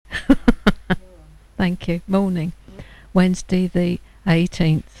Thank you. Morning. Wednesday the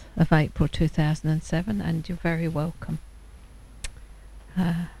 18th of April 2007, and you're very welcome.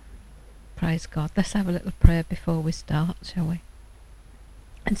 Praise God. Let's have a little prayer before we start, shall we?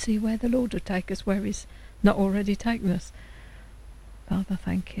 And see where the Lord will take us, where He's not already taken us. Father,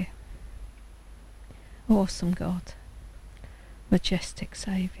 thank you. Awesome God. Majestic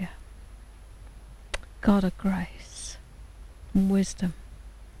Saviour. God of grace and wisdom.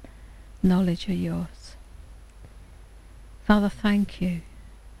 Knowledge are yours. Father, thank you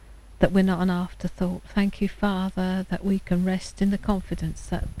that we're not an afterthought. Thank you, Father, that we can rest in the confidence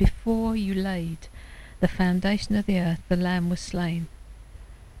that before you laid the foundation of the earth, the Lamb was slain,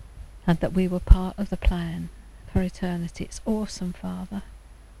 and that we were part of the plan for eternity. It's awesome, Father.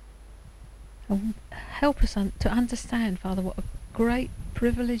 And help us to understand, Father, what a great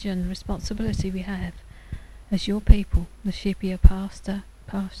privilege and responsibility we have as your people, the sheep of your pasture,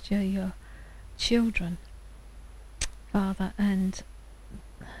 your children, Father, and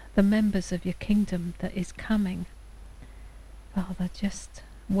the members of your kingdom that is coming. Father, just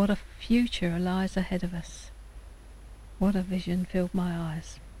what a future lies ahead of us. What a vision filled my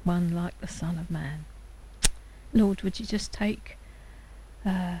eyes, one like the Son of Man. Lord, would you just take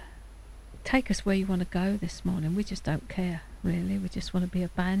us where you want to go this morning? We just don't care, really. We just want to be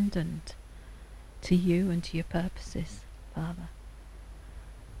abandoned to you and to your purposes, Father.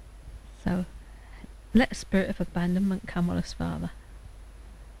 So let a spirit of abandonment come on us, Father.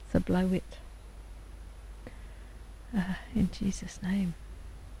 So blow it. In Jesus' name.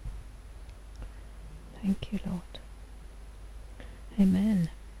 Thank you, Lord. Amen.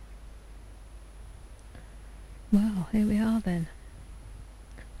 Well, here we are then.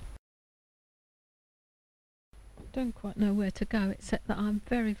 Don't quite know where to go, except that I'm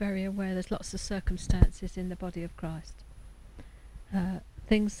very, very aware there's lots of circumstances in the body of Christ.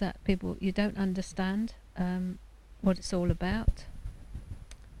 Things that people, you don't understand what it's all about,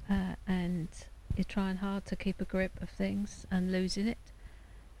 and you're trying hard to keep a grip of things and losing it,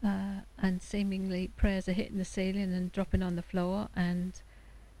 and seemingly prayers are hitting the ceiling and dropping on the floor, and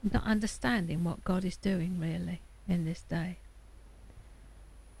not understanding what God is doing really in this day.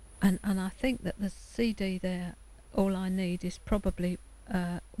 And I think that the CD there, all I need is probably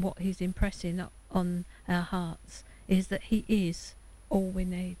what He's impressing on our hearts, is that He is all we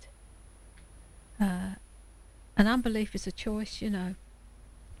need. And unbelief is a choice, you know.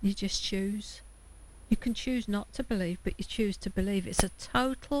 You just choose. You can choose not to believe, but you choose to believe. It's a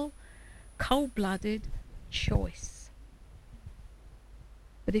total, cold-blooded choice.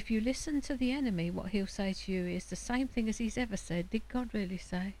 But if you listen to the enemy, what he'll say to you is the same thing as he's ever said. Did God really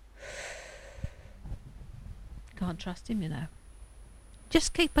say? Can't trust him, you know.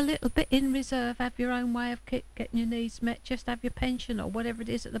 Just keep a little bit in reserve. Have your own way of getting your needs met. Just have your pension or whatever it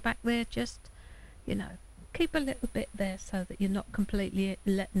is at the back there. Just, you know, keep a little bit there so that you're not completely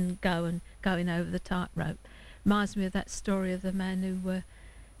letting go and going over the tightrope. Reminds me of that story of the man who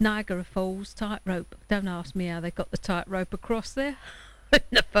Niagara Falls tightrope. Don't ask me how they got the tightrope across there in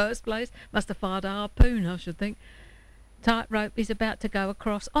the first place. Must have fired a harpoon, I should think. Tightrope. He's about to go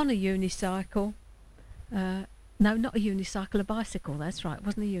across on a unicycle. No, not a unicycle, a bicycle, that's right. It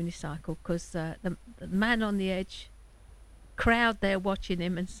wasn't a unicycle, because the man on the edge, crowd there watching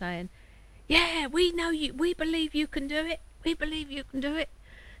him and saying, yeah, we know you, we believe you can do it, we believe you can do it.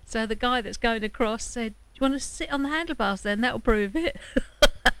 So the guy that's going across said, do you want to sit on the handlebars then? That'll prove it.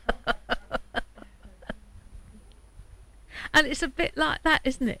 And it's a bit like that,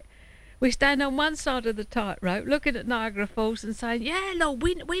 isn't it? We stand on one side of the tightrope, looking at Niagara Falls and saying, yeah, Lord,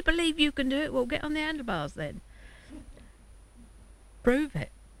 we believe you can do it, we'll get on the handlebars then. Prove it.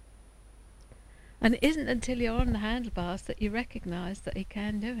 And it isn't until you're on the handlebars that you recognise that He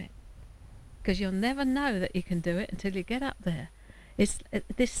can do it, because you'll never know that you can do it until you get up there. This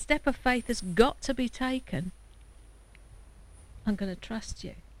step of faith has got to be taken. I'm going to trust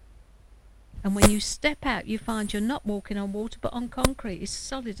you. And when you step out, you find you're not walking on water but on concrete. It's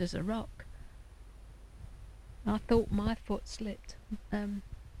solid as a rock. I thought my foot slipped.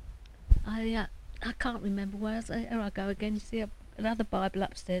 I can't remember where. Here I go again. You see, another Bible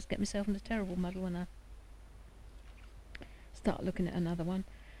upstairs. Get myself in a terrible muddle when I start looking at another one.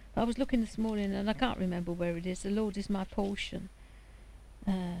 But I was looking this morning and I can't remember where it is. The Lord is my portion.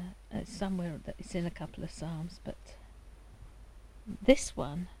 It's somewhere that it's in a couple of Psalms, but this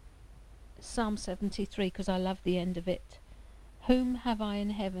one, Psalm 73, because I love the end of it. Whom have I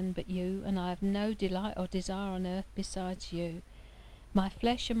in heaven but you, and I have no delight or desire on earth besides you. My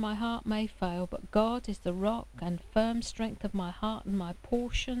flesh and my heart may fail, but God is the rock and firm strength of my heart and my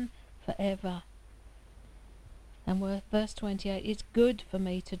portion forever. And verse 28, it's good for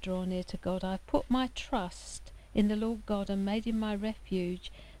me to draw near to God. I've put my trust in the Lord God and made him my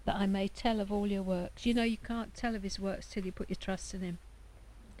refuge, that I may tell of all your works. You know, you can't tell of his works till you put your trust in him,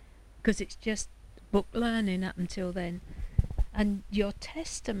 because it's just book learning up until then. And your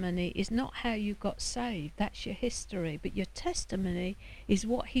testimony is not how you got saved, that's your history, but your testimony is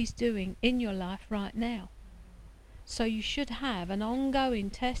what he's doing in your life right now. So you should have an ongoing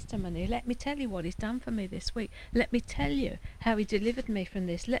testimony. Let me tell you what he's done for me this week. Let me tell you how he delivered me from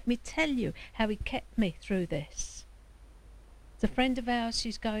this. Let me tell you how he kept me through this. It's a friend of ours,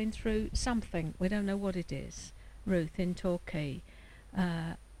 she's going through something, we don't know what it is. Ruth in Torquay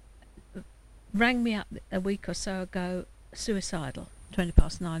rang me up a week or so ago, suicidal,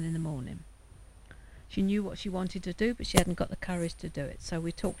 9:20 in the morning. She knew what she wanted to do, but she hadn't got the courage to do it. So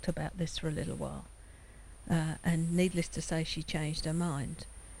we talked about this for a little while. And needless to say, she changed her mind.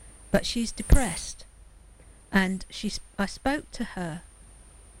 But she's depressed. And I spoke to her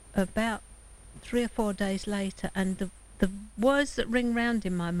about 3 or 4 days later, and the words that ring round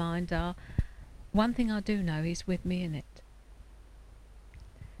in my mind are, one thing I do know, he's with me in it.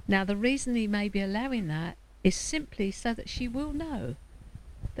 Now, the reason he may be allowing that is simply so that she will know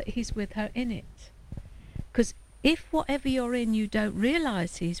that he's with her in it. Because if whatever you're in, you don't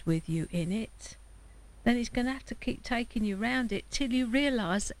realise he's with you in it, then he's going to have to keep taking you round it till you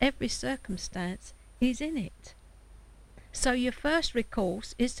realise that every circumstance he's in it. So your first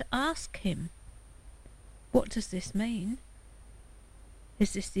recourse is to ask him, what does this mean?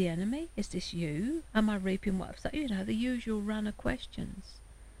 Is this the enemy? Is this you? Am I reaping what I've sown? You know, the usual run of questions.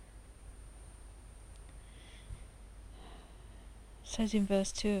 It says in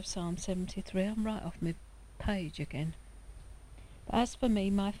verse 2 of Psalm 73, I'm right off my page again. But as for me,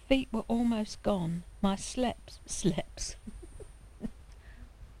 my feet were almost gone. My steps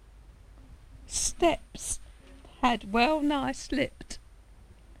had well nigh slipped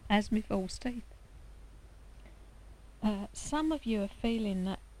as me false teeth. Some of you are feeling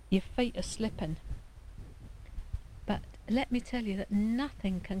that your feet are slipping. But let me tell you that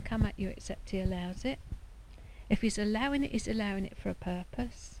nothing can come at you except he allows it. If he's allowing it, he's allowing it for a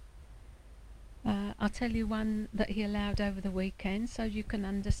purpose. I'll tell you one that he allowed over the weekend so you can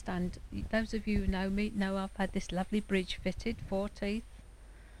understand. Those of you who know me know I've had this lovely bridge fitted, 4 teeth.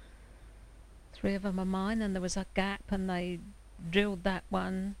 3 of them are mine, and there was a gap, and they drilled that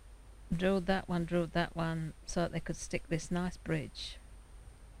one, drilled that one, so that they could stick this nice bridge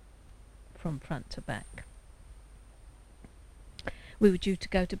from front to back. We were due to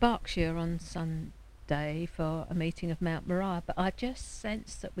go to Berkshire on Sunday for a meeting of Mount Moriah, but I just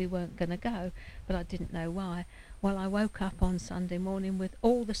sensed that we weren't going to go, but I didn't know why. Well, I woke up on Sunday morning with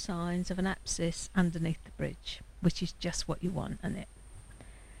all the signs of an abscess underneath the bridge, which is just what you want, isn't it?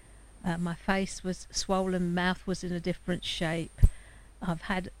 My face was swollen, mouth was in a different shape. I've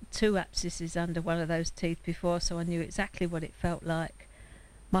had 2 abscesses under one of those teeth before, so I knew exactly what it felt like.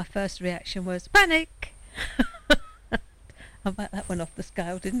 My first reaction was panic. I bet that went off the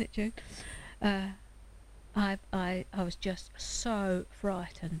scale, didn't it, Jude? I was just so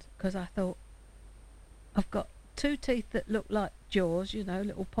frightened, because I thought, I've got 2 teeth that look like jaws, you know,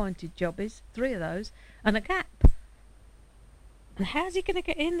 little pointed jobbies, 3 of those, and a gap. And how's he going to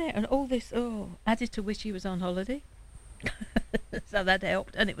get in there? And all this, added to which he was on holiday. So that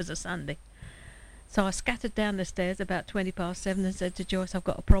helped, and it was a Sunday. So I scattered down the stairs about 7:20 and said to Joyce, I've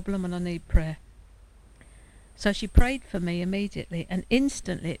got a problem and I need prayer. So she prayed for me immediately, and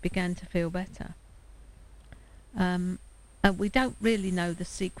instantly it began to feel better. And we don't really know the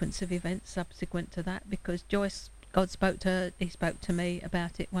sequence of events subsequent to that, because Joyce, God spoke to her, he spoke to me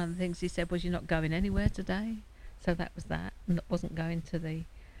about it. One of the things he said was, you're not going anywhere today. So that was that, and it wasn't going to the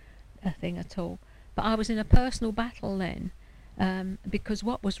thing at all. But I was in a personal battle then, because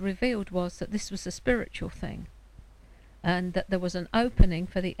what was revealed was that this was a spiritual thing, and that there was an opening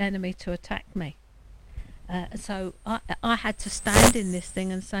for the enemy to attack me. So I had to stand in this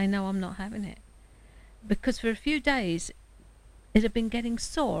thing and say, no, I'm not having it. Because for a few days it had been getting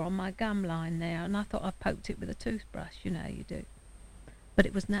sore on my gum line there, and I thought I poked it with a toothbrush, you know how you do. But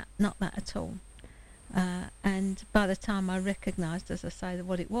it was not that at all. And by the time I recognised, as I say,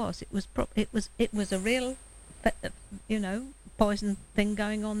 what it was a real, you know, poison thing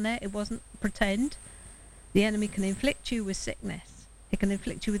going on there. It wasn't pretend. The enemy can inflict you with sickness. He can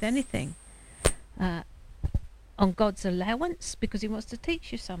inflict you with anything, on God's allowance, because he wants to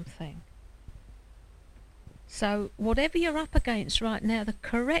teach you something. So whatever you're up against right now, the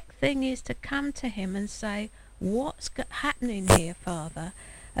correct thing is to come to him and say, what's happening here, Father?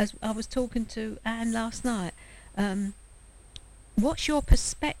 As I was talking to Anne last night, what's your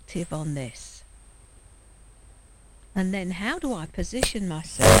perspective on this? And then how do I position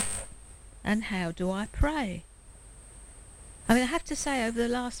myself? And how do I pray? I mean, I have to say, over the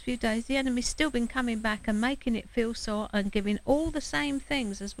last few days, the enemy's still been coming back and making it feel sore and giving all the same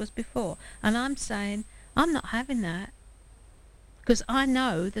things as was before. And I'm saying, I'm not having that. Because I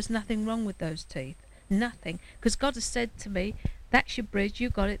know there's nothing wrong with those teeth. Nothing. Because God has said to me, that's your bridge, you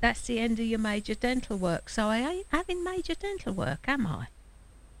got it, that's the end of your major dental work. So I ain't having major dental work, am I?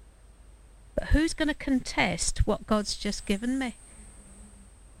 But who's going to contest what God's just given me?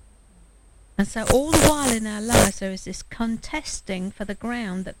 And so all the while in our lives there is this contesting for the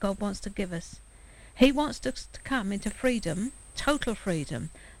ground that God wants to give us. He wants us to come into freedom, total freedom,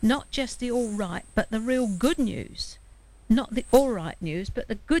 not just the all right, but the real good news. Not the all right news, but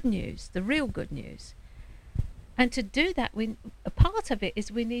the good news, the real good news. And to do that, a part of it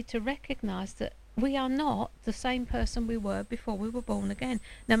is we need to recognise that we are not the same person we were before we were born again.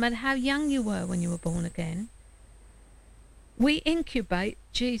 No matter how young you were when you were born again, we incubate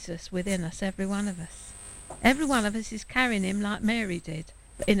Jesus within us, every one of us. Every one of us is carrying him like Mary did,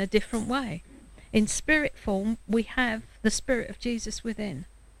 but in a different way. In spirit form, we have the Spirit of Jesus within.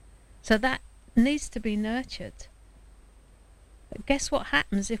 So that needs to be nurtured. But guess what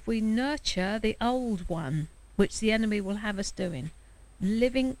happens if we nurture the old one, which the enemy will have us doing?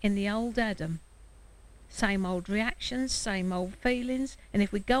 Living in the old Adam. Same old reactions, same old feelings. And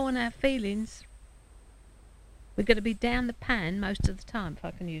if we go on our feelings, we're going to be down the pan most of the time, if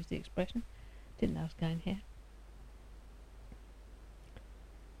I can use the expression. Didn't know I was going here.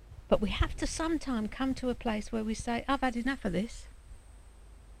 But we have to sometime come to a place where we say, I've had enough of this.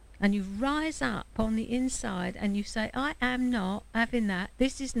 And you rise up on the inside and you say, I am not having that.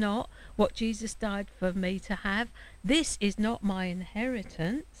 This is not what Jesus died for me to have. This is not my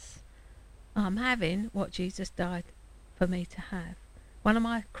inheritance. I'm having what Jesus died for me to have. One of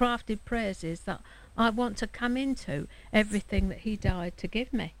my crafted prayers is that I want to come into everything that he died to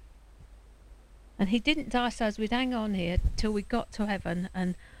give me. And he didn't die so as we'd hang on here till we got to heaven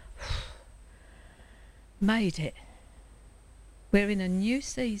and made it. We're in a new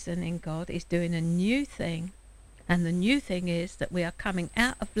season in God. He's doing a new thing. And the new thing is that we are coming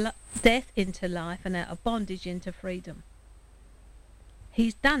out of death into life and out of bondage into freedom.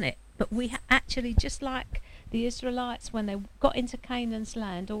 He's done it. But we actually, just like the Israelites when they got into Canaan's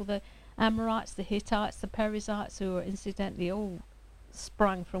land, all the Amorites, the Hittites, the Perizzites, who were incidentally all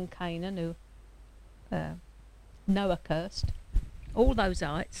sprung from Canaan, who Noah cursed, all those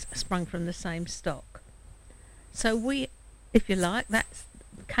ites sprung from the same stock. So we, if you like, that's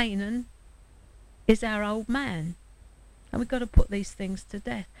Canaan is our old man. And we've got to put these things to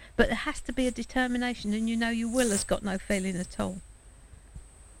death. But there has to be a determination, and you know your will has got no feeling at all.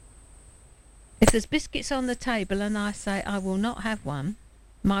 If there's biscuits on the table and I say I will not have one,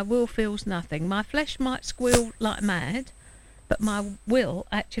 my will feels nothing. My flesh might squeal like mad, but my will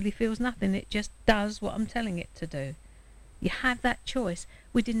actually feels nothing. It just does what I'm telling it to do. You have that choice.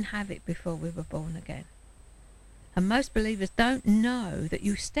 We didn't have it before we were born again. And most believers don't know that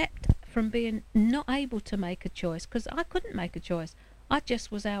you stepped from being not able to make a choice, because I couldn't make a choice. I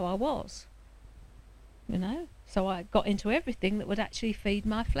just was how I was. You know? So I got into everything that would actually feed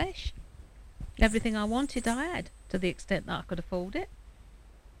my flesh. Everything I wanted I had, to the extent that I could afford it.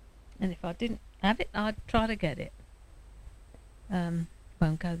 And if I didn't have it, I'd try to get it.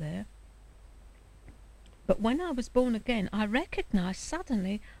 Won't go there. But when I was born again, I recognised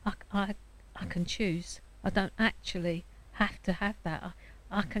suddenly I can choose. I don't actually have to have that.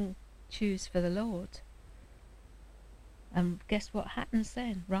 I can choose for the Lord. And guess what happens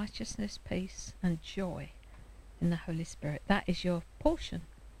then? Righteousness, peace and joy in the Holy Spirit. That is your portion.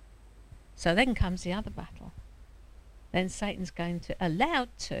 So then comes the other battle. Then Satan's going to, allowed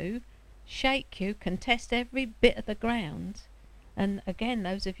to, shake you, contest every bit of the ground. And again,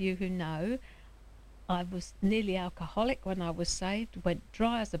 those of you who know, I was nearly alcoholic when I was saved, went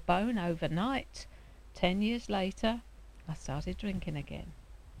dry as a bone overnight. 10 years later, I started drinking again.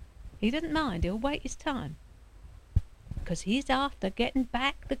 He doesn't mind, he'll wait his time. Because he's after getting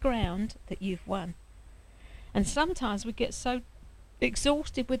back the ground that you've won. And sometimes we get so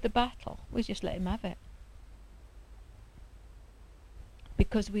exhausted with the battle, we just let him have it.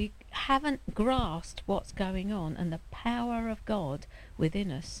 Because we haven't grasped what's going on and the power of God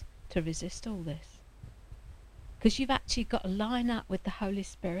within us to resist all this. Because you've actually got to line up with the Holy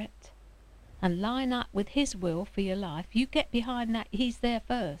Spirit and line up with his will for your life. You get behind that, he's there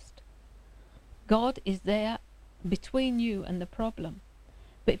first. God is there between you and the problem.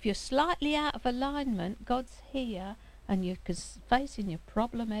 But if you're slightly out of alignment, God's here and you're facing your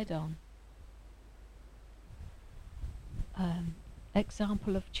problem head on.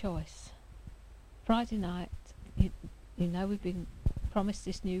 Example of choice. Friday night, you know, we've been promised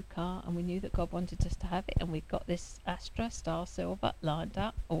this new car, and we knew that God wanted us to have it, and we've got this Astra Star Silver lined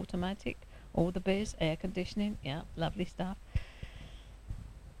up, automatic, all the biz, air conditioning, yeah, lovely stuff.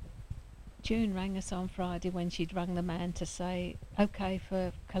 June rang us on Friday when she'd rung the man to say, okay,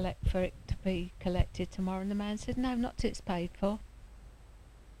 for it to be collected tomorrow, and the man said, no, not till it's paid for.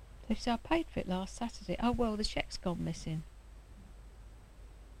 So she said, I paid for it last Saturday. Oh, well, the cheque's gone missing.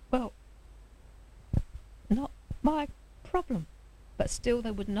 Well, not my problem. But still they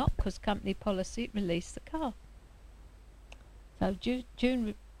would not, because company policy released the car. So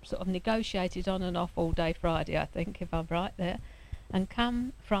June sort of negotiated on and off all day Friday, I think, if I'm right there. And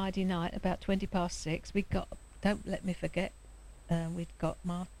come Friday night, about 6:20, we got, don't let me forget, we'd got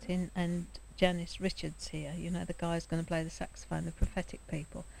Martin and Janice Richards here. You know, the guy's going to play the saxophone, the prophetic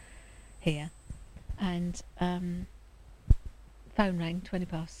people here. And phone rang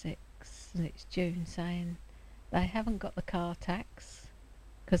 6:20, and it's June saying they haven't got the car tax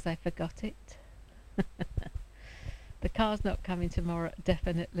because they forgot it. The car's not coming tomorrow,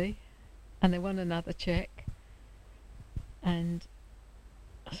 definitely, and they want another cheque. And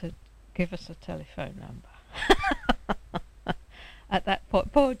I said, give us a telephone number. At that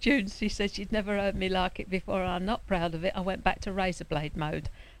point, poor June, she said she'd never heard me like it before. I'm not proud of it. I went back to razor blade mode.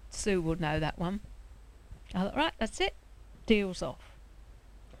 Sue will know that one. I thought, right, that's it. Deal's off.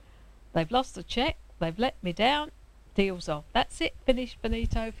 They've lost the cheque. They've let me down. Deal's off. That's it. Finished.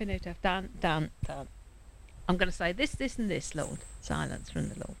 Finito. Finito. Done. Done. Done. I'm going to say this, this and this, Lord. Silence from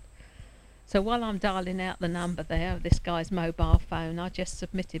the Lord. So while I'm dialing out the number there, this guy's mobile phone, I just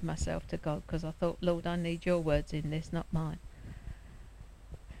submitted myself to God, because I thought, Lord, I need your words in this, not mine.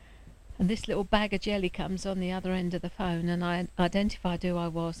 And this little bag of jelly comes on the other end of the phone, and I identified who I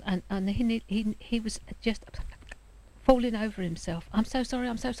was, and he was just falling over himself. I'm so sorry,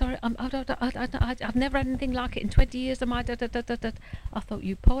 I'm so sorry. I've never had anything like it in 20 years. I thought,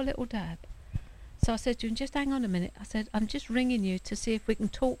 you poor little dab. So I said to him, just hang on a minute. I said, I'm just ringing you to see if we can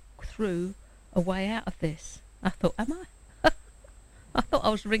talk through a way out of this. I thought, am I? I thought I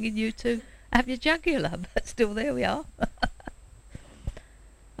was ringing you to have your jugular, but still there we are.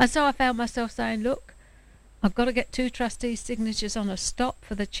 And so I found myself saying, look, I've got to get 2 trustees' signatures on a stop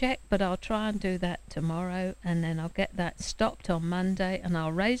for the cheque, but I'll try and do that tomorrow, and then I'll get that stopped on Monday, and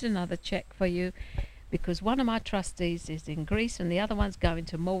I'll raise another cheque for you, because one of my trustees is in Greece and the other one's going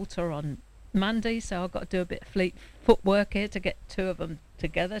to Malta on Monday, so I've got to do a bit of footwork here to get 2 of them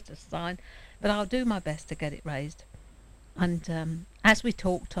together to sign, but I'll do my best to get it raised. And as we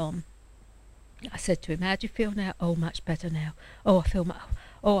talked on, I said to him, how do you feel now? Oh, much better now. Oh,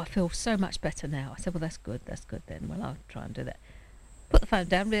 I feel so much better now. I said, well, that's good then. Well, I'll try and do that. Put the phone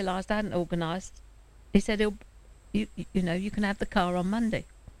down, realised I hadn't organised. He said, you know, you can have the car on Monday.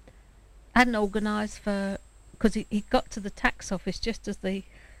 I hadn't organised because he got to the tax office just as the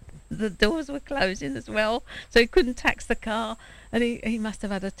doors were closing as well, so he couldn't tax the car, and he must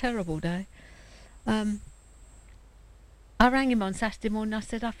have had a terrible day. I rang him on Saturday morning. I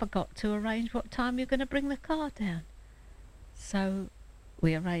said, I forgot to arrange what time you're going to bring the car down. So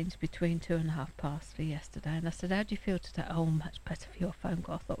we arranged between 2:30 for yesterday, and I said, how do you feel today? Oh, much better for your phone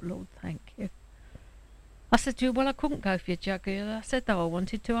call. I thought, Lord, thank you. I said to you, well, I couldn't go for your jugular. I said, though I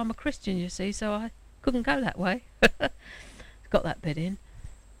wanted to. I'm a Christian, you see, so I couldn't go that way. Got that bit in.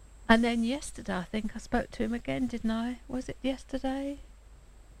 And then yesterday, I think I spoke to him again, didn't I? Was it yesterday?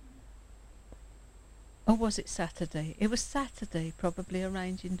 Or was it Saturday? It was Saturday, probably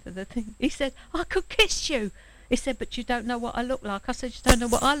arranging for the thing. He said, I could kiss you. He said, but you don't know what I look like. I said, you don't know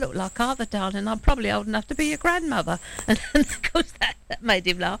what I look like either, darling. I'm probably old enough to be your grandmother. And of course that made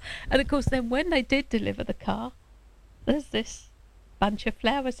him laugh. And of course then when they did deliver the car, there's this bunch of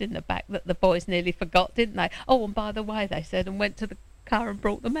flowers in the back that the boys nearly forgot, didn't they? Oh, and by the way, they said, and went to the car and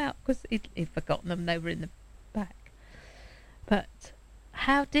brought them out, because he'd forgotten them. They were in the back. But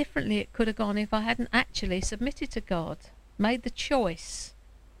how differently it could have gone if I hadn't actually submitted to God, made the choice.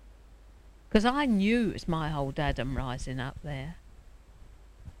 Because I knew it was my old Adam rising up there.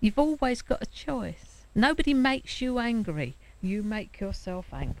 You've always got a choice. Nobody makes you angry. You make yourself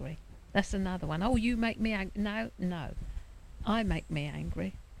angry. That's another one. Oh, you make me angry. No. I make me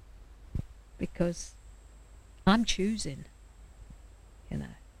angry. Because I'm choosing. You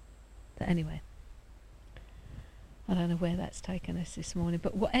know. But anyway. I don't know where that's taken us this morning.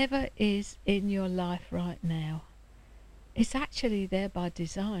 But whatever is in your life right now, it's actually there by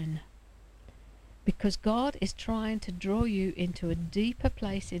design. Because God is trying to draw you into a deeper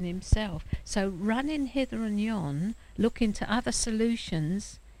place in himself. So running hither and yon, looking to other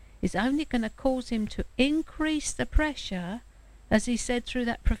solutions, is only going to cause him to increase the pressure, as he said through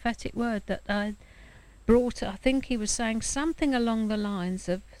that prophetic word that I brought, I think he was saying something along the lines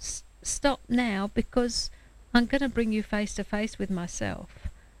of, stop now, because I'm going to bring you face to face with myself.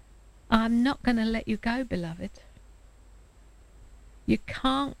 I'm not going to let you go, beloved. You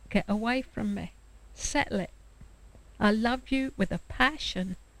can't get away from me. Settle it. I love you with a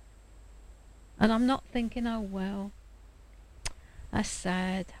passion. And I'm not thinking, oh well, that's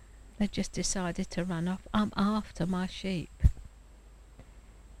sad. They just decided to run off. I'm after my sheep.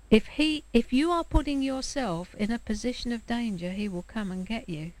 If you are putting yourself in a position of danger, he will come and get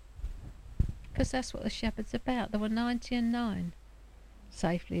you. Because that's what the shepherd's about. There were 90 and 9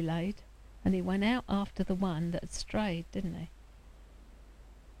 safely laid. And he went out after the one that had strayed, didn't he?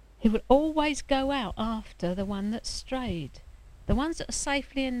 He would always go out after the one that strayed. The ones that are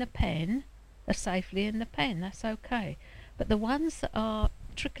safely in the pen are safely in the pen. That's okay. But the ones that are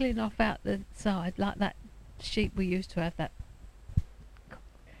trickling off out the side, like that sheep we used to have, that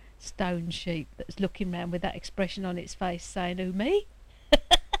stone sheep that's looking round with that expression on its face saying, who, me?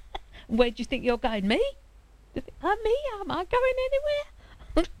 Where do you think you're going? Me? Me? Am I going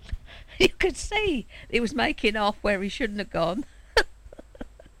anywhere? You could see he was making off where he shouldn't have gone. I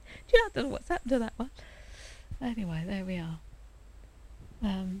don't know what's happened to that one. Anyway, there we are.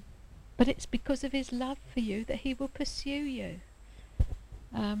 But it's because of his love for you that he will pursue you.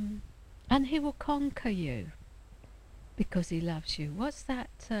 And he will conquer you because he loves you. What's that?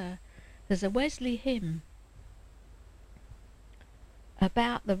 There's a Wesley hymn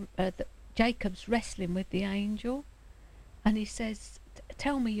about the Jacob's wrestling with the angel, and he says,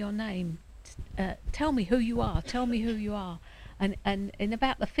 tell me your name, tell me who you are, tell me who you are. And in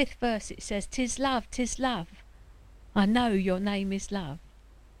about the 5th verse it says, 'tis love, I know your name is love.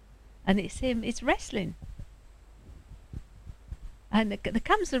 And it's him, it's wrestling. And there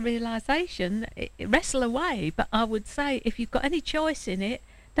comes the realisation, wrestle away, but I would say if you've got any choice in it,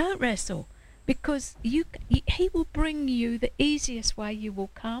 don't wrestle. Because he will bring you the easiest way you will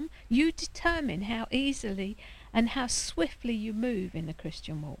come. You determine how easily and how swiftly you move in the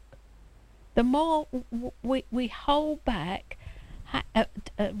Christian walk. The more we hold back,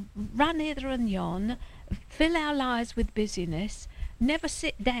 run hither and yon, fill our lives with busyness, never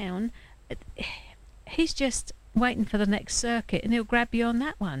sit down, he's just waiting for the next circuit and he'll grab you on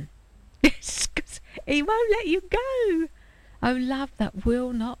that one. Because he won't let you go. Oh, love that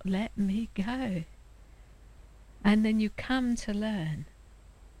will not let me go. And then you come to learn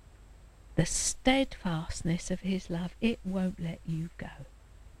the steadfastness of his love. It won't let you go.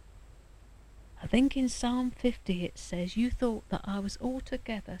 I think in Psalm 50 it says, you thought that I was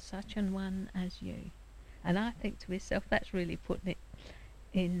altogether such an one as you. And I think to myself, that's really putting it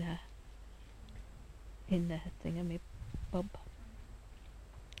in the thingamabob.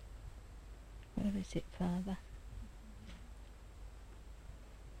 Where is it, Father?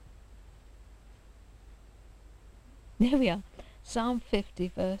 There we are. Psalm 50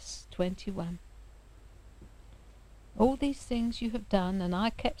 verse 21. All these things you have done, and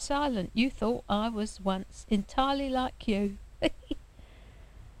I kept silent. You thought I was once entirely like you.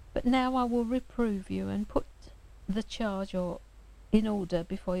 But now I will reprove you and put the charge in order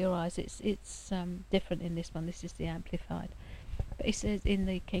before your eyes. It's different in this one. This is the Amplified. But it says in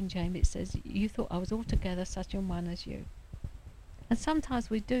the King James, it says, you thought I was altogether such an one as you. And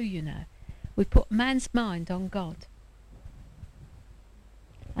sometimes we do, you know. We put man's mind on God.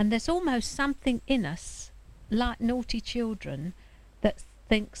 And there's almost something in us, like naughty children, that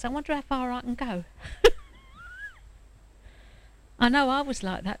thinks, I wonder how far I can go. I know I was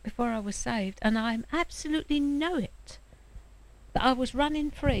like that before I was saved, and I absolutely know it. That I was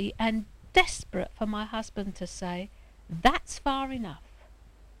running free and desperate for my husband to say, that's far enough.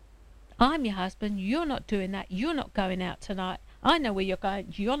 I'm your husband, you're not doing that, you're not going out tonight, I know where you're going,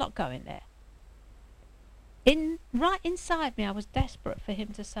 you're not going there. Right inside me I was desperate for him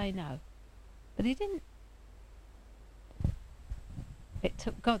to say no. But he didn't. It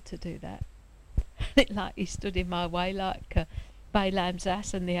took God to do that. Like he stood in my way like Balaam's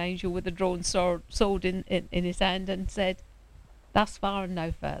ass, and the angel with the drawn sword in his hand, and said, thus far and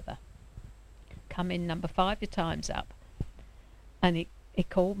no further. Come in, number 5, your time's up. And he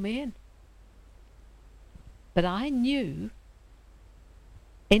called me in. But I knew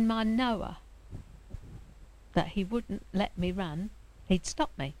in my knower that he wouldn't let me run, he'd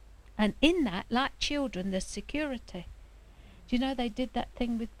stop me. And in that, like children, there's security. Do you know they did that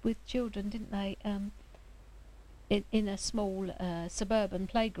thing with children, didn't they? In a small suburban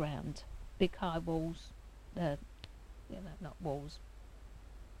playground, big high walls, not walls.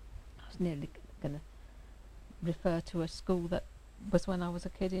 I was nearly going to refer to a school that was when I was a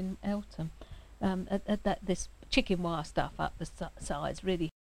kid in Eltham. This chicken wire stuff up the sides, really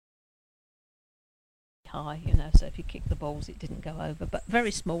high, you know, so if you kicked the balls it didn't go over, but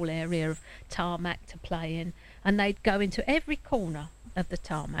very small area of tarmac to play in, and they'd go into every corner of the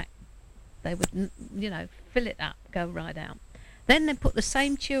tarmac. They would, you know, fill it up, go right out. Then they put the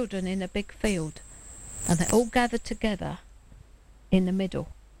same children in a big field, and they all gathered together in the middle,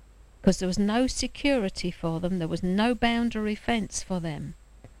 because there was no security for them, there was no boundary fence for them.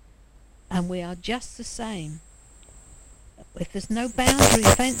 And we are just the same. If there's no boundary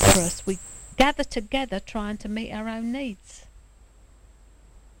fence for us, we gather together trying to meet our own needs.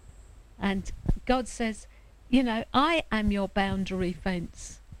 And God says, you know, I am your boundary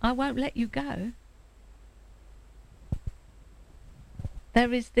fence. I won't let you go.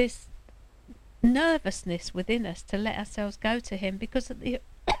 There is this nervousness within us to let ourselves go to him because of the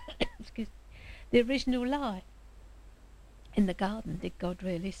the original lie. In the garden, did God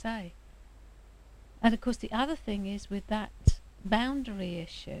really say? And of course the other thing is with that boundary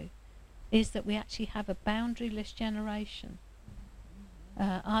issue is that we actually have a boundaryless generation.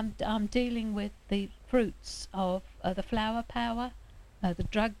 I'm dealing with the fruits of the flower power, the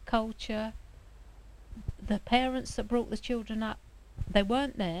drug culture, the parents that brought the children up. They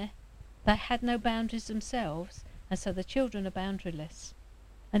weren't there, they had no boundaries themselves, and so the children are boundaryless,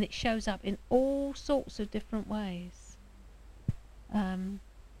 and it shows up in all sorts of different ways.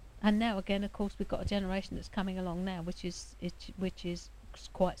 And now again, of course, we've got a generation that's coming along now, which is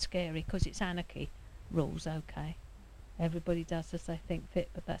quite scary, because it's anarchy rules. Okay, everybody does as they think fit,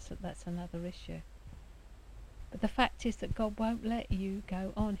 but that's another issue. But the fact is that God won't let you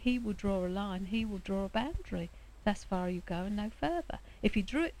go on. He will draw a line. He will draw a boundary. That's far you go and no further. If he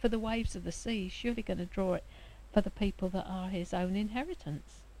drew it for the waves of the sea, he's surely going to draw it for the people that are his own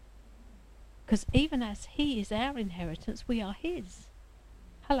inheritance. Because even as he is our inheritance, we are his.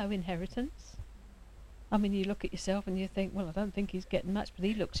 Hello, inheritance. I mean, you look at yourself and you think, well, I don't think he's getting much, but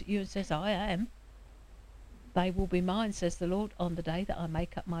he looks at you and says, I am. They will be mine, says the Lord, on the day that I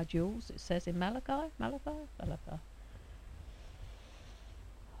make up my jewels. It says in Malachi.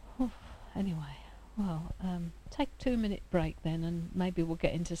 Anyway, well, take a 2-minute break then, and maybe we'll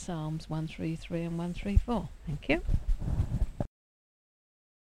get into Psalms 133 and 134. Thank you.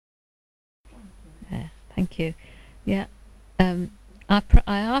 Yeah, thank you. Yeah, I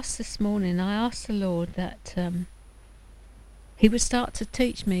asked this morning, I asked the Lord that he would start to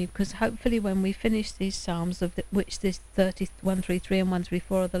teach me, because hopefully when we finish these Psalms, of which this 133 and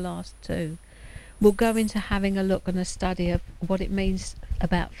 134 are the last two, we'll go into having a look and a study of what it means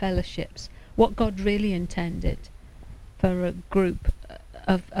about fellowships, what God really intended for a group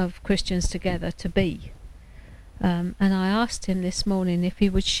of Christians together to be. And I asked him this morning if he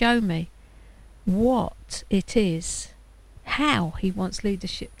would show me what it is, how he wants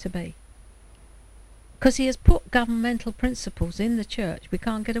leadership to be. Because he has put governmental principles in the church. We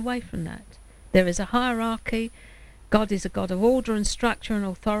can't get away from that. There is a hierarchy. God is a God of order and structure and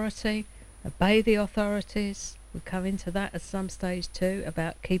authority. Obey the authorities. We'll come into that at some stage too,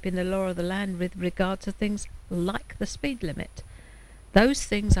 about keeping the law of the land with regard to things like the speed limit. Those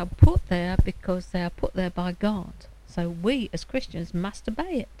things are put there because they are put there by God. So we as Christians must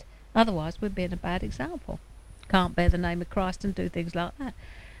obey it. Otherwise we're being a bad example. Can't bear the name of Christ and do things like that.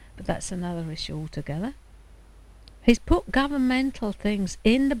 But that's another issue altogether. He's put governmental things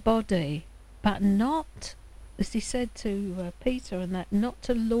in the body, but not, as he said to Peter and that, not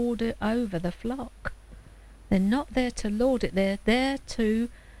to lord it over the flock. They're not there to lord it. They're there to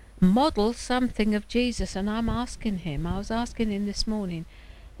model something of Jesus. And I was asking him this morning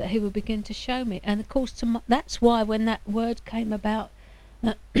that he would begin to show me. And of course, that's why when that word came about,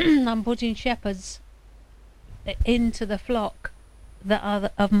 I'm putting shepherds into the flock that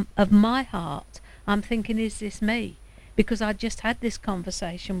are of my heart, I'm thinking, is this me? Because I just had this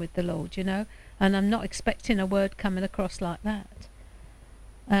conversation with the Lord, you know, and I'm not expecting a word coming across like that.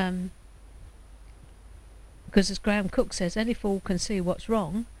 Because as Graham Cook says, any fool can see what's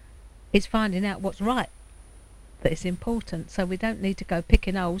wrong. It's finding out what's right that is important. So we don't need to go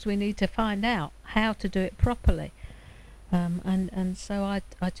picking holes. We need to find out how to do it properly. And so I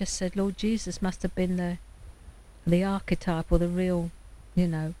just said, Lord, Jesus must have been the archetype, or the real, you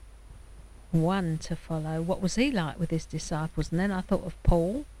know, one to follow. What was he like with his disciples? And then I thought of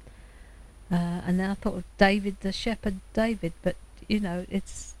Paul, and then I thought of David, the shepherd David. But you know,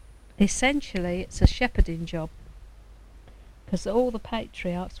 it's essentially a shepherding job, because all the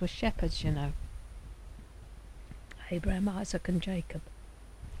patriarchs were shepherds, you know, Abraham, Isaac and Jacob.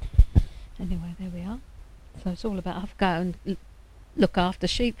 Anyway, there we are. So it's all about, I've go and look after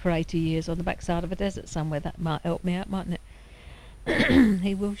sheep for 80 years on the backside of a desert somewhere. That might help me out, mightn't it?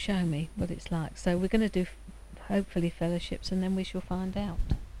 He will show me what it's like. So we're going to do hopefully fellowships, and then we shall find out.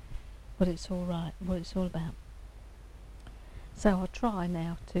 what it's all about. So I'll try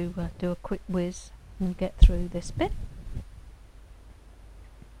now to do a quick whiz and get through this bit.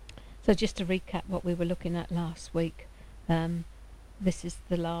 So just to recap what we were looking at last week, this is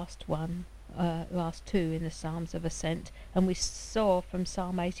the last one, last two in the Psalms of Ascent, and we saw from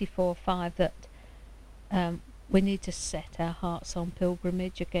Psalm 84:5 that we need to set our hearts on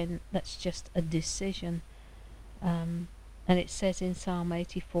pilgrimage. Again, that's just a decision. And it says in Psalm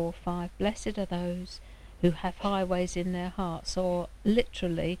 84:5, blessed are those who have highways in their hearts, or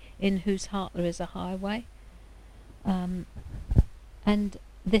literally, in whose heart there is a highway. And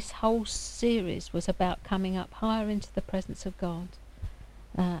this whole series was about coming up higher into the presence of God,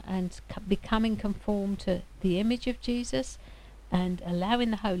 and becoming conformed to the image of Jesus, and allowing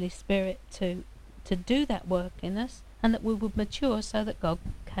the Holy Spirit to do that work in us, and that we would mature so that God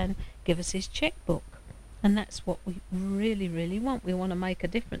can give us his checkbook. And that's what we really, really want. We want to make a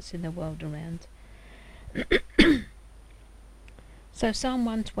difference in the world around. So Psalm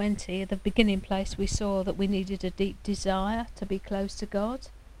 120, at the beginning place, we saw that we needed a deep desire to be close to God,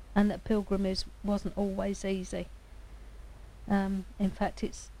 and that pilgrimage wasn't always easy. In fact,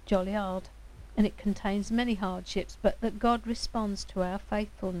 it's jolly hard, and it contains many hardships, but that God responds to our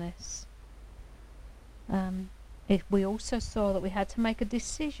faithfulness. We also saw that we had to make a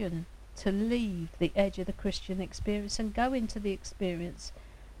decision to leave the edge of the Christian experience and go into the experience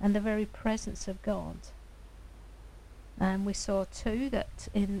and the very presence of God. And we saw too that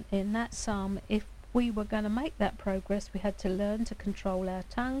in that psalm, if we were going to make that progress, we had to learn to control our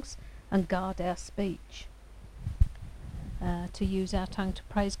tongues and guard our speech. To use our tongue to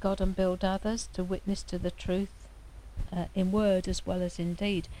praise God and build others, to witness to the truth in word as well as in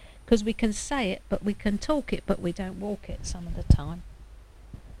deed. Because we can say it, but we can talk it, but we don't walk it some of the time.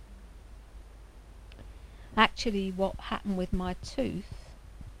 Actually, what happened with my tooth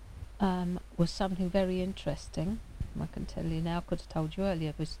was something very interesting. I can tell you now, I could have told you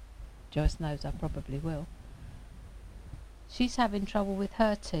earlier, but Joyce knows I probably will. She's having trouble with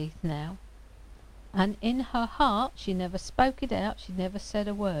her teeth now. And in her heart, she never spoke it out, she never said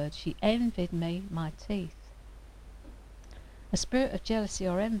a word. She envied me, my teeth. A spirit of jealousy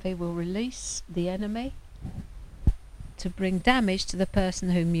or envy will release the enemy to bring damage to the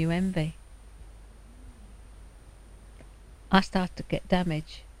person whom you envy. I started to get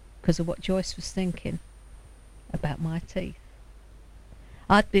damage because of what Joyce was thinking about my teeth.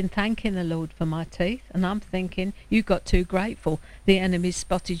 I'd been thanking the Lord for my teeth, and I'm thinking, you got too grateful. The enemy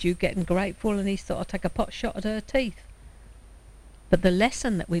spotted you getting grateful, and he thought I'd take a pot shot at her teeth. But the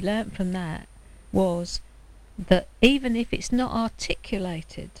lesson that we learnt from that was that even if it's not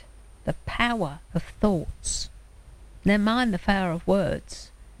articulated, the power of thoughts, never mind the power of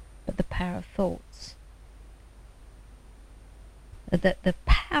words, but the power of thoughts, that the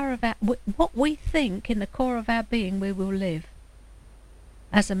power of what we think in the core of our being, we will live.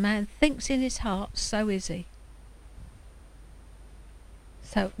 As a man thinks in his heart, so is he.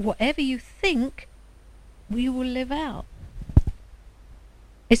 So whatever you think, you will live out.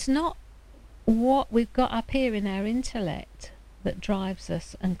 It's not what we've got up here in our intellect that drives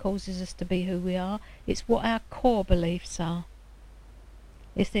us and causes us to be who we are. It's what our core beliefs are.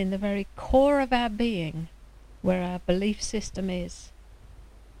 It's in the very core of our being where our belief system is.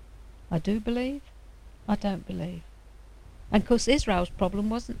 I do believe, I don't believe. And of course Israel's problem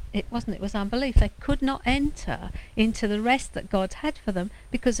wasn't, it was unbelief. They could not enter into the rest that God had for them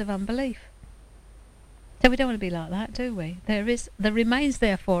because of unbelief. So we don't want to be like that, do we? There remains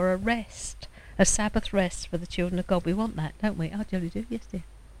therefore a rest, a Sabbath rest for the children of God. We want that, don't we? Oh, Julie, do? Yes, dear.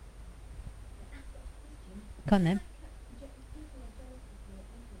 Go on then.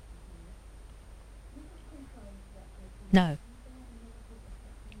 No.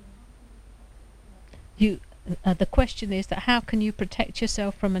 The question is that how can you protect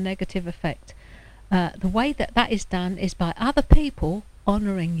yourself from a negative effect? The way that is done is by other people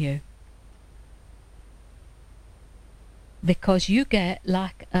honouring you. Because you get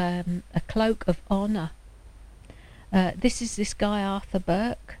like a cloak of honour. This is this guy Arthur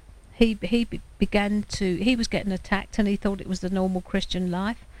Burke. He was getting attacked and he thought it was the normal Christian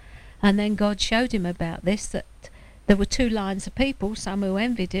life. And then God showed him about this, that there were two lines of people, some who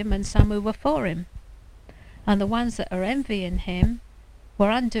envied him and some who were for him. And the ones that are envying him were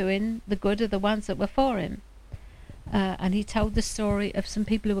undoing the good of the ones that were for him. And he told the story of some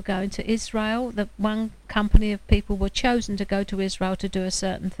people who were going to Israel. That one company of people were chosen to go to Israel to do a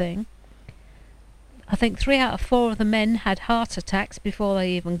certain thing. I think 3 out of 4 of the men had heart attacks before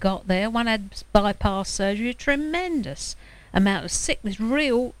they even got there. One had bypass surgery, a tremendous amount of sickness,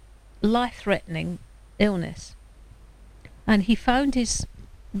 real life-threatening illness. And he phoned his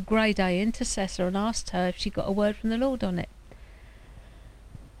grade A intercessor and asked her if she got a word from the Lord on it.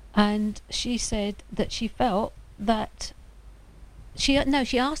 And she said that she felt that she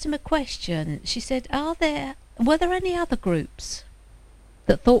asked him a question. She said, were there any other groups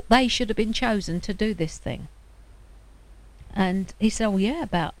that thought they should have been chosen to do this thing? And he said, oh yeah,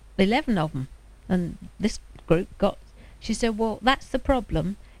 about 11 of them. And this group got, she said, well, that's the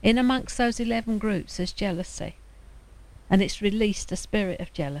problem. In amongst those 11 groups there's jealousy. And it's released a spirit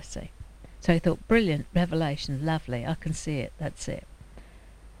of jealousy. So he thought, brilliant, revelation, lovely, I can see it, that's it.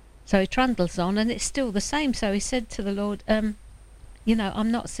 So he trundles on, and it's still the same. So he said to the Lord, you know,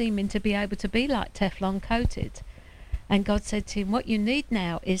 I'm not seeming to be able to be like Teflon coated. And God said to him, what you need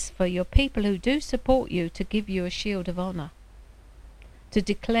now is for your people who do support you to give you a shield of honour, to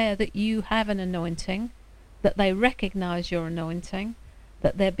declare that you have an anointing, that they recognise your anointing,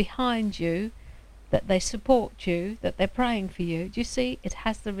 that they're behind you, that they support you, that they're praying for you. Do you see? It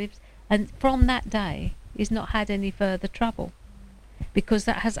has the ribs. And from that day, he's not had any further trouble, because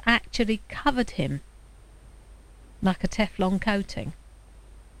that has actually covered him like a Teflon coating.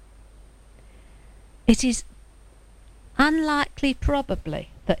 It is unlikely, probably,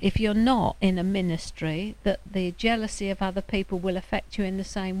 that if you're not in a ministry, that the jealousy of other people will affect you in the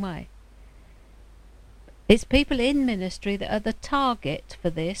same way. It's people in ministry that are the target for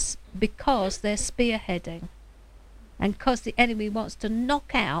this, because they're spearheading, and because the enemy wants to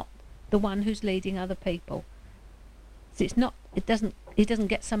knock out the one who's leading other people. So he doesn't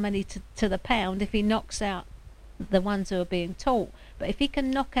get so many to the pound if he knocks out the ones who are being taught. But if he can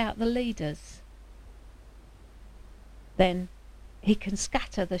knock out the leaders, then he can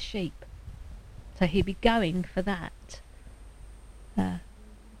scatter the sheep. So he'd be going for that.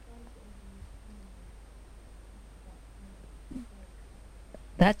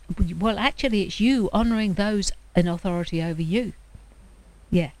 Well, actually, it's you honouring those in authority over you.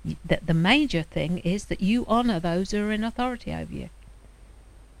 Yeah, the major thing is that you honour those who are in authority over you,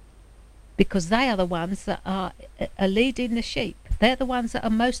 because they are the ones that are leading the sheep. They're the ones that are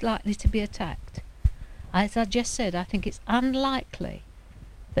most likely to be attacked. As I just said, I think it's unlikely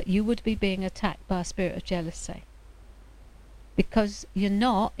that you would be being attacked by a spirit of jealousy, because you're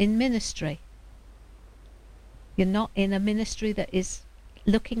not in ministry. You're not in a ministry that is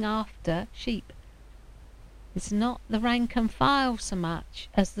looking after sheep. It's not the rank and file so much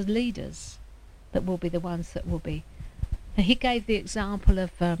as the leaders that will be the ones that will be. And he gave the example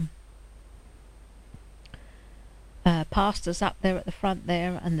of pastors up there at the front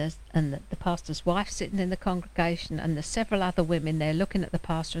there, and the pastor's wife sitting in the congregation, and there's several other women there looking at the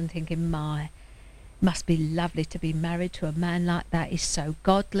pastor and thinking, my, must be lovely to be married to a man like that. He's so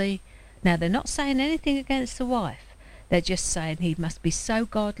godly. Now, they're not saying anything against the wife. They're just saying he must be so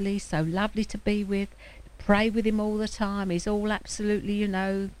godly, so lovely to be with, pray with him all the time. He's all absolutely, you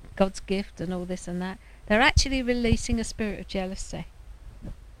know, God's gift and all this and that. They're actually releasing a spirit of jealousy,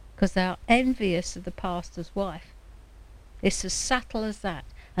 because they are envious of the pastor's wife. It's as subtle as that.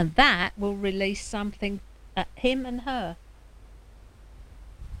 And that will release something at him and her.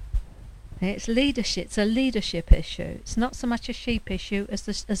 It's leadership. It's a leadership issue. It's not so much a sheep issue as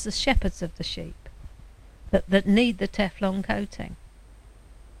the shepherds of the sheep that need the Teflon coating.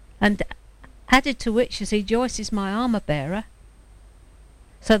 And added to which, you see, Joyce is my armour bearer.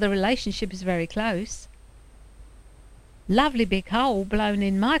 So the relationship is very close. Lovely big hole blown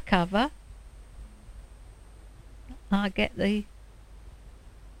in my cover. I get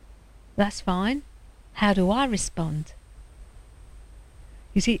that's fine. How do I respond?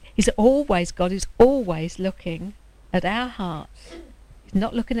 You see, God is always looking at our hearts. He's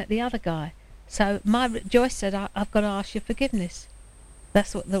not looking at the other guy. So Joyce said, I've got to ask your forgiveness.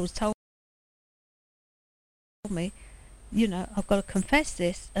 That's what was told me. You know, I've got to confess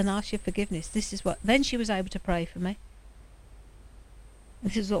this and ask your forgiveness. This is what. Then she was able to pray for me.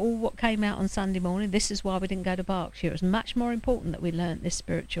 This is all what came out on Sunday morning. This is why we didn't go to Berkshire. It was much more important that we learnt this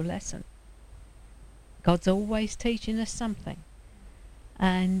spiritual lesson. God's always teaching us something.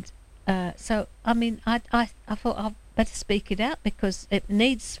 And so, I mean, I thought I'd better speak it out, because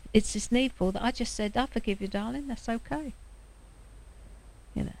it's just needful that I just said, I forgive you, darling, that's okay.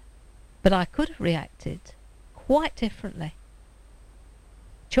 You know. But I could have reacted quite differently.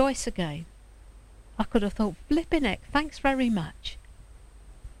 Choice again. I could have thought, flipping heck, thanks very much.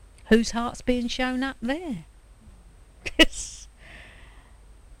 Whose heart's being shown up there?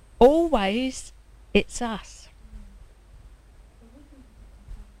 Always, it's us.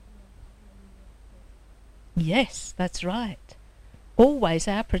 Yes, that's right. Always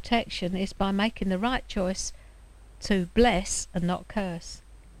our protection is by making the right choice to bless and not curse.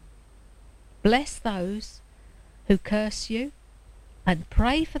 Bless those who curse you, and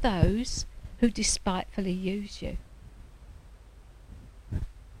pray for those who despitefully use you.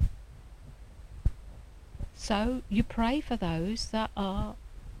 So you pray for those that are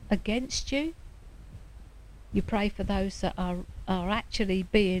against you. You pray for those that are actually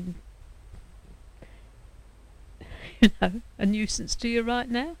being, a nuisance to you right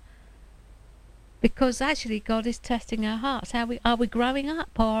now. Because actually God is testing our hearts. Are we growing up,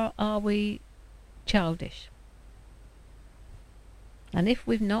 or are we childish? And if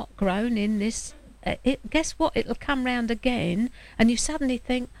we've not grown in this, guess what? It'll come round again, and you suddenly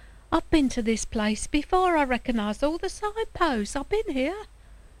think, I've been to this place before. I recognise all the signposts. I've been here.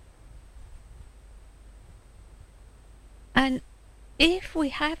 And if we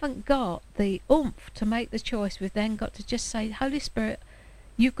haven't got the oomph to make the choice, we've then got to just say, Holy Spirit,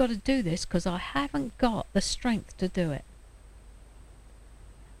 you've got to do this, because I haven't got the strength to do it.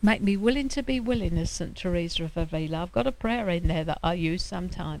 Make me willing to be willing, as St. Teresa of Avila. I've got a prayer in there that I use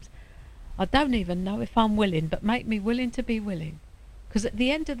sometimes. I don't even know if I'm willing, but make me willing to be willing. Because at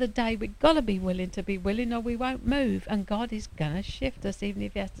the end of the day, we've got to be willing to be willing, or we won't move. And God is going to shift us, even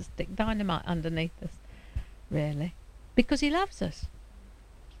if he has to stick dynamite underneath us. Really. Because he loves us.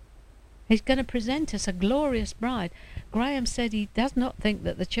 He's going to present us a glorious bride. Graham said he does not think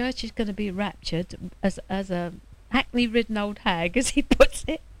that the church is going to be raptured as a acne-ridden old hag, as he puts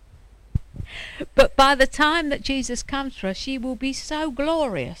it. But by the time that Jesus comes for us, she will be so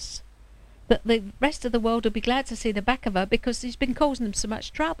glorious that the rest of the world will be glad to see the back of her, because she's been causing them so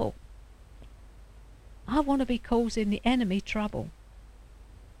much trouble. I want to be causing the enemy trouble.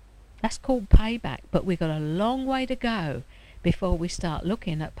 That's called payback, but we've got a long way to go before we start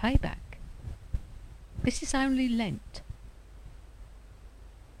looking at payback. This is only Lent.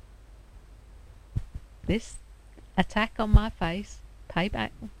 This attack on my face,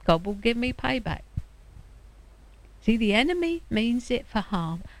 payback. God will give me payback. See, the enemy means it for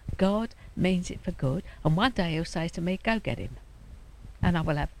harm. God means it for good. And one day he'll say to me, go get him. And I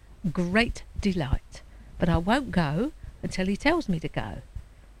will have great delight. But I won't go until he tells me to go.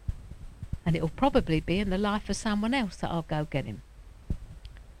 And it will probably be in the life of someone else that I'll go get him.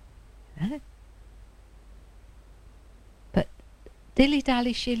 But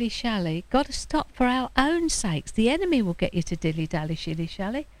dilly-dally, shilly-shally, got to stop for our own sakes. The enemy will get you to dilly-dally,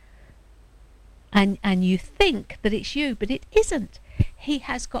 shilly-shally. And you think that it's you, but it isn't. He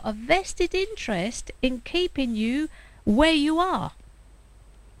has got a vested interest in keeping you where you are.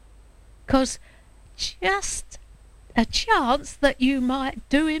 Because just a chance that you might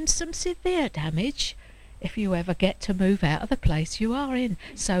do him some severe damage if you ever get to move out of the place you are in.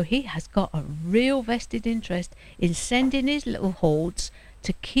 So he has got a real vested interest in sending his little hordes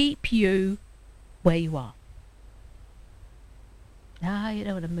to keep you where you are. No, you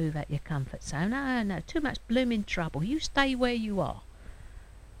don't want to move out your comfort zone. No, too much blooming trouble. You stay where you are.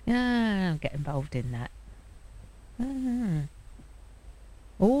 Don't get involved in that.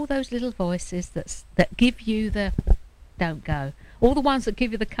 All those little voices that give you the don't go. All the ones that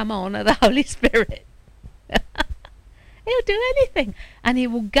give you the come on are the Holy Spirit. He'll do anything. And he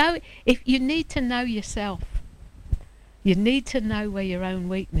will go. If you need to know yourself, you need to know where your own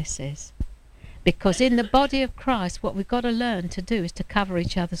weakness is. Because in the body of Christ, what we've got to learn to do is to cover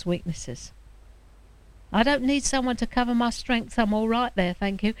each other's weaknesses. I don't need someone to cover my strengths. I'm all right there,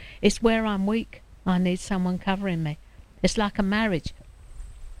 thank you. It's where I'm weak. I need someone covering me. It's like a marriage.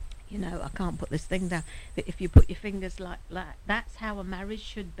 You know, I can't put this thing down. But if you put your fingers like that, that's how a marriage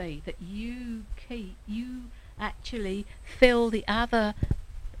should be. That you actually fill the other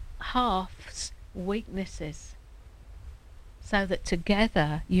half's weaknesses. So that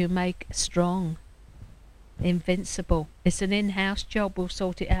together you make strong, invincible. It's an in-house job. We'll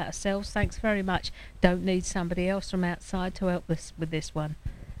sort it out ourselves. Thanks very much. Don't need somebody else from outside to help us with this one.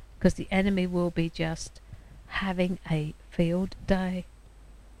 Because the enemy will be just having a field day.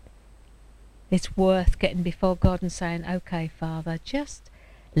 It's worth getting before God and saying, okay, Father, just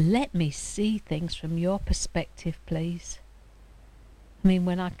let me see things from your perspective, please. I mean,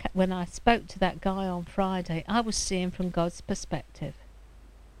 when I spoke to that guy on Friday, I was seeing from God's perspective.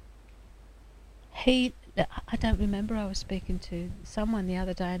 I don't remember, I was speaking to someone the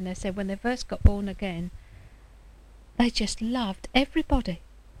other day, and they said when they first got born again, they just loved everybody.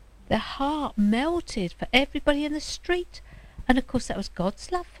 Their heart melted for everybody in the street. And of course that was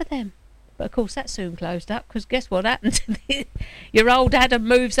God's love for them. But of course that soon closed up, because guess what happened to your old Adam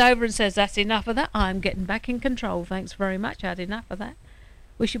moves over and says, that's enough of that. I'm getting back in control. Thanks very much. I had enough of that.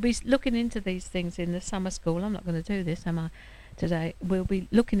 We should be looking into these things in the summer school. I'm not going to do this, am I, today? We'll be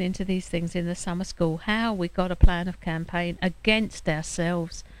looking into these things in the summer school. How we got a plan of campaign against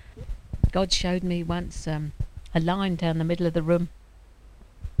ourselves. God showed me once a line down the middle of the room.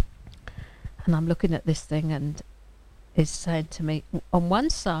 And I'm looking at this thing, and it's saying to me, on one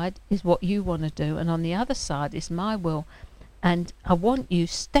side is what you want to do, and on the other side is my will. And I want you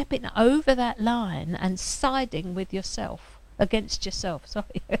stepping over that line and siding with yourself, against yourself,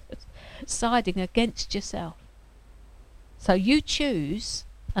 sorry, siding against yourself. So you choose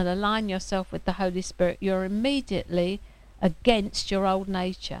and align yourself with the Holy Spirit. You're immediately against your old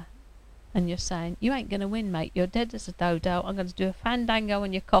nature. And you're saying, you ain't going to win, mate. You're dead as a dodo. I'm going to do a fandango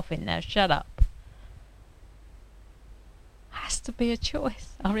on your coffin now. Shut up. Has to be a choice.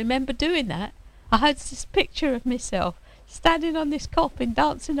 I remember doing that. I had this picture of myself standing on this coffin,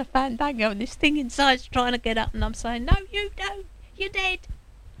 dancing a fandango, and this thing inside's trying to get up, and I'm saying, no, you don't. You're dead.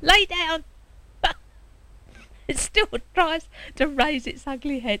 Lay down. It still tries to raise its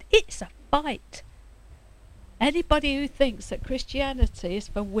ugly head. It's a fight. Anybody who thinks that Christianity is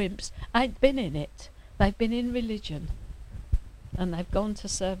for wimps ain't been in it. They've been in religion. And they've gone to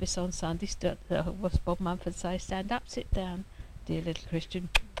service on Sunday. What's Bob Mumford say? Stand up, sit down, dear little Christian.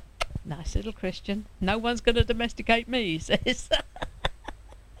 Nice little Christian. No one's going to domesticate me, he says.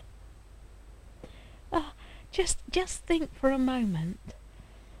 Just think for a moment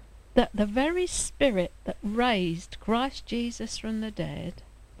that the very Spirit that raised Christ Jesus from the dead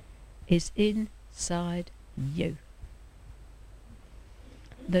is inside you.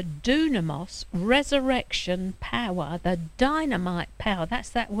 The dunamos, resurrection power, the dynamite power, that's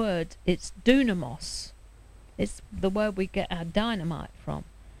that word, it's dunamos. It's the word we get our dynamite from,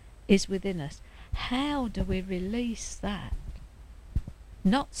 is within us. How do we release that?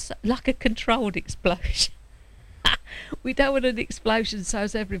 Not so, like a controlled explosion. We don't want an explosion so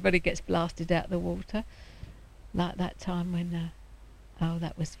as everybody gets blasted out the water. Like that time when, oh,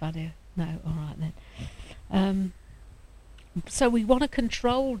 that was funny. No, all right then. So we want a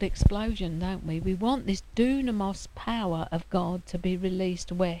controlled explosion, don't we? We want this dunamos power of God to be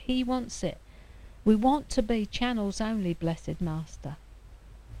released where he wants it. We want to be channels only, blessed Master.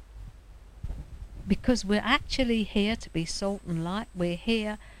 Because we're actually here to be salt and light. We're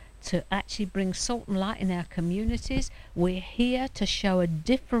here to actually bring salt and light in our communities. We're here to show a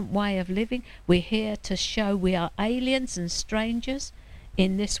different way of living. We're here to show we are aliens and strangers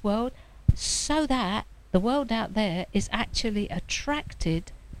in this world, so that the world out there is actually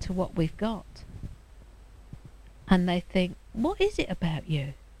attracted to what we've got. And they think, what is it about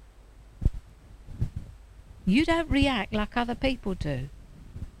you? You don't react like other people do.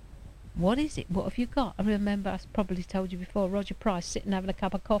 What is it? What have you got? I remember, I probably told you before, Roger Price sitting having a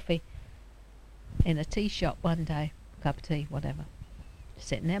cup of coffee in a tea shop one day. Cup of tea, whatever.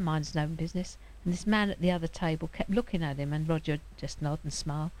 Sitting there, minding his own business. And this man at the other table kept looking at him, and Roger just nodded and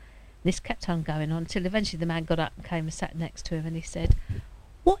smiled. This kept on going on until eventually the man got up and came and sat next to him, and he said,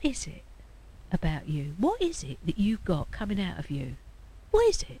 what is it about you? What is it that you've got coming out of you? What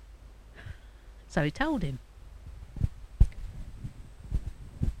is it? So he told him.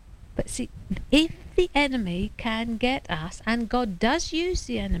 But see, if the enemy can get us, and God does use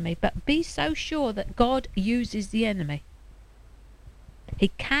the enemy, but be so sure that God uses the enemy. He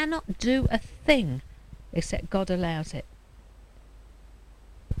cannot do a thing except God allows it.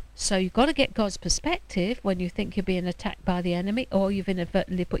 So you've got to get God's perspective when you think you're being attacked by the enemy, or you've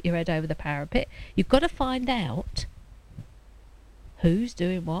inadvertently put your head over the parapet. You've got to find out who's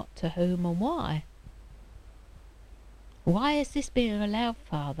doing what to whom and why. Why is this being allowed,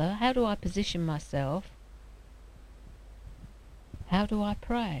 Father? How do I position myself? How do I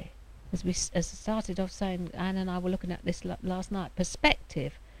pray? As I started off saying, Anne and I were looking at this last night,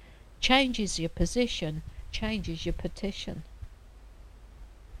 perspective changes your position, changes your petition.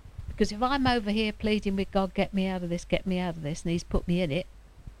 Because if I'm over here pleading with God, get me out of this, and he's put me in it,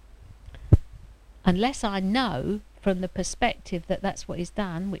 unless I know from the perspective that that's what he's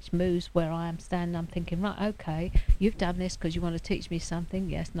done, which moves where I am standing, I'm thinking, right, okay, you've done this because you want to teach me something.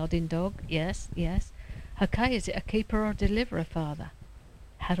 Yes, nodding dog. Yes, yes. Okay, is it a keeper or a deliverer, Father?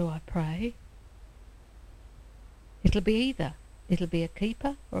 How do I pray? It'll be either. It'll be a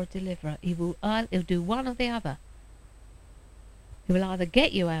keeper or a deliverer. He'll do one or the other. He will either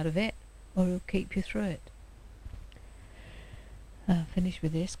get you out of it or he'll keep you through it. Finish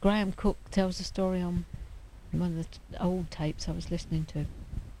with this. Graham Cook tells a story on one of the old tapes I was listening to.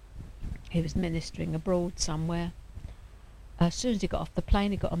 He was ministering abroad somewhere. As soon as he got off the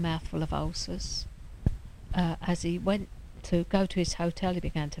plane, he got a mouthful of ulcers. As he went to go to his hotel, he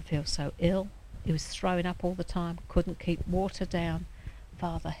began to feel so ill. He was throwing up all the time, couldn't keep water down.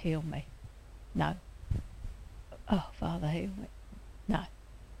 Father, heal me. No. Oh, Father, heal me. No.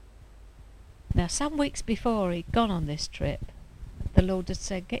 Now, some weeks before he'd gone on this trip, the Lord had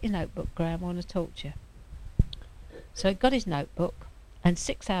said, get your notebook, Graham, I want to talk to you. So he got his notebook And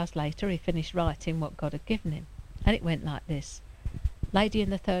 6 hours later he finished writing what God had given him. And it went like this. Lady in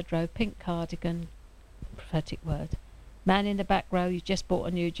the third row, pink cardigan, prophetic word. Man in the back row, you just bought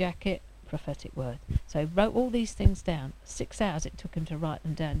a new jacket, prophetic word. So he wrote all these things down. 6 hours it took him to write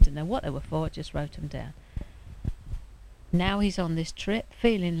them down. Didn't know what they were for, just wrote them down. Now he's on this trip,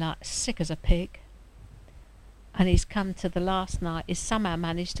 feeling like sick as a pig. And he's come to the last night. He's somehow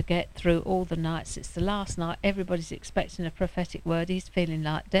managed to get through all the nights. It's the last night. Everybody's expecting a prophetic word. He's feeling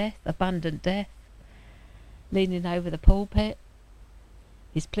like death, abundant death. Leaning over the pulpit.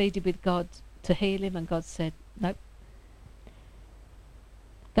 He's pleaded with God to heal him, and God said, nope.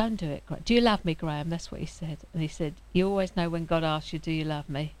 Go and do it. Do you love me, Graham? That's what he said. And he said, you always know when God asks you, do you love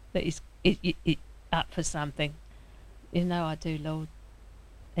me? That he's up for something. You know I do, Lord.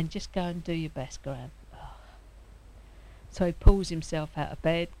 And just go and do your best, Graham. So he pulls himself out of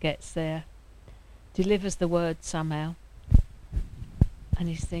bed, gets there, delivers the word somehow, and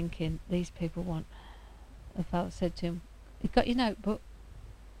he's thinking, these people want... The father said to him, you got your notebook?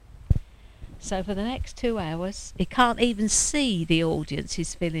 So for the next 2 hours, he can't even see the audience,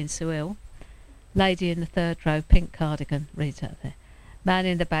 he's feeling so ill. Lady in the third row, pink cardigan, reads out there. Man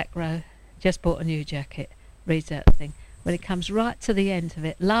in the back row, just bought a new jacket, reads out the thing. When it comes right to the end of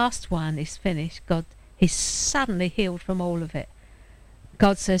it, last one is finished, he's suddenly healed from all of it.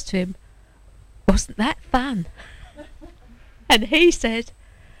 God says to him, wasn't that fun? And he said,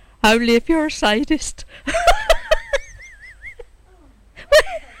 only if you're a sadist.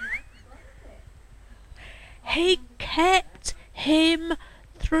 He kept him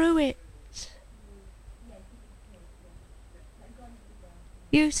through it.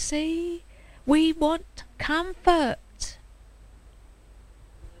 You see, we want comfort.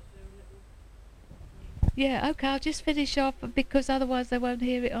 Yeah, okay, I'll just finish off because otherwise they won't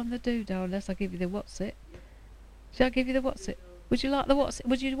hear it on the doodah unless I give you the what's it. Shall I give you the what's it? Would you like the what's it?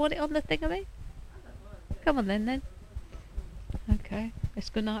 Would you want it on the thingamie? Come on then. Okay, it's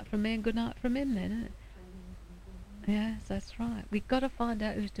good night from me and good night from him then, isn't it? Yes, that's right. We've got to find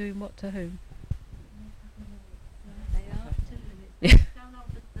out who's doing what to whom. Yeah.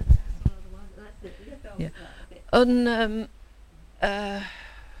 Yeah. On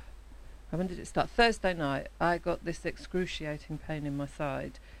when did it start? Thursday night, I got this excruciating pain in my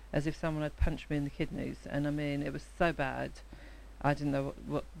side, as if someone had punched me in the kidneys, and I mean, it was so bad, I didn't know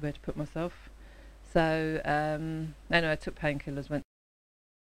where to put myself. So anyway, I took painkillers, went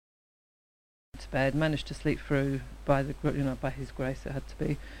to bed, managed to sleep through by His grace. It had to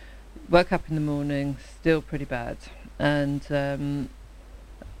be. Woke up in the morning, still pretty bad, and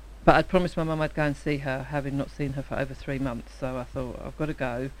but I'd promised my mum I'd go and see her, having not seen her for over 3 months. So I thought I've got to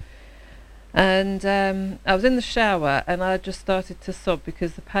go. And I was in the shower and I just started to sob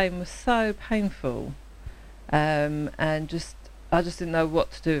because the pain was so painful, and I just didn't know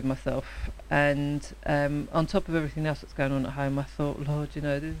what to do with myself. And on top of everything else that's going on at home, I thought, Lord,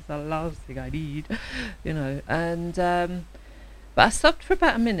 this is the last thing I need, and but I sobbed for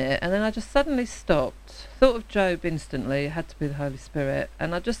about a minute, and then I just suddenly stopped, thought of Job instantly. It had to be the Holy Spirit,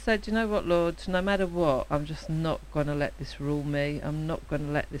 and I just said, you know what, Lord, no matter what, I'm just not going to let this rule me. I'm not going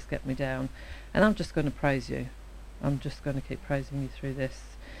to let this get me down, and I'm just going to praise you. I'm just going to keep praising you through this.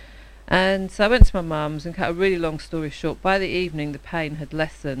 And so I went to my mum's, and cut a really long story short, by the evening the pain had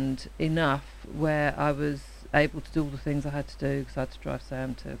lessened enough where I was able to do all the things I had to do, because I had to drive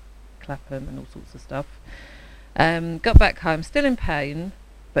Sam to Clapham and all sorts of stuff. Got back home, still in pain,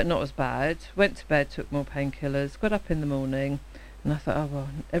 but not as bad. Went to bed, took more painkillers, got up in the morning, and I thought, oh well,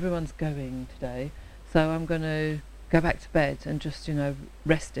 everyone's going today, so I'm going to go back to bed and just,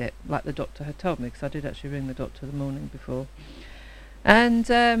 rest it, like the doctor had told me, because I did actually ring the doctor the morning before.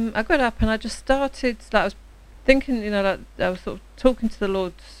 And I got up and I just started, I was thinking, I was sort of talking to the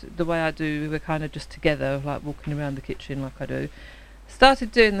Lord the way I do. We were kind of just together, like walking around the kitchen like I do.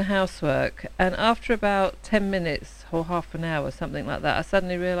 Started doing the housework, and after about 10 minutes or half an hour, something like that, I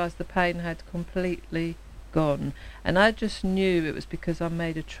suddenly realised the pain had completely gone, and I just knew it was because I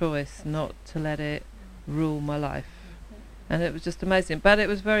made a choice not to let it rule my life. And it was just amazing, but it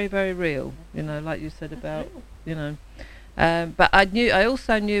was very, very real, like you said about, but I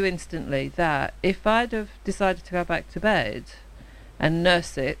also knew instantly that if I'd have decided to go back to bed and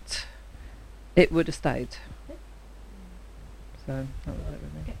nurse it, it would have stayed. So that was it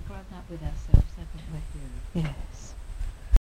with me. Get grown up with ourselves, haven't we? Yeah. Yes.